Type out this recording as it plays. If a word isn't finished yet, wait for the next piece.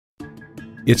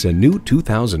It's a new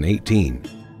 2018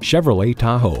 Chevrolet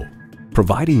Tahoe.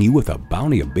 Providing you with a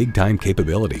bounty of big-time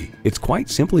capability, it's quite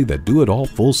simply the do-it-all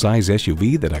full-size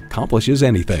SUV that accomplishes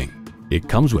anything. It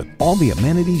comes with all the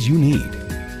amenities you need.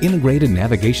 Integrated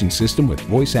navigation system with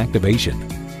voice activation,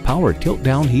 power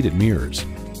tilt-down heated mirrors,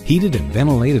 heated and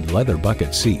ventilated leather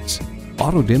bucket seats,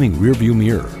 auto-dimming rear-view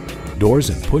mirror, doors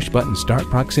and push-button start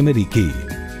proximity key,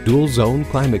 dual-zone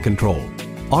climate control,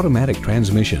 automatic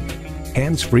transmission,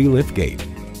 hands-free liftgate,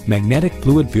 magnetic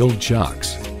fluid-filled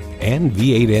shocks, and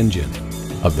V8 engine.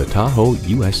 Of the Tahoe,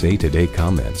 USA Today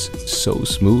comments, "So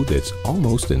smooth it's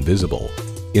almost invisible."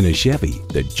 In a Chevy,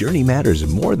 the journey matters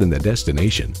more than the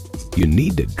destination. You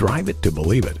need to drive it to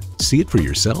believe it. See it for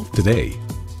yourself today.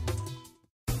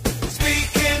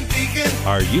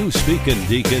 Are you speaking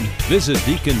Deacon? Visit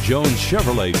Deacon Jones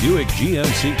Chevrolet Buick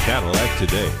GMC Cadillac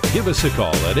today. Give us a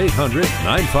call at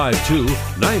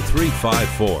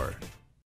 800-952-9354.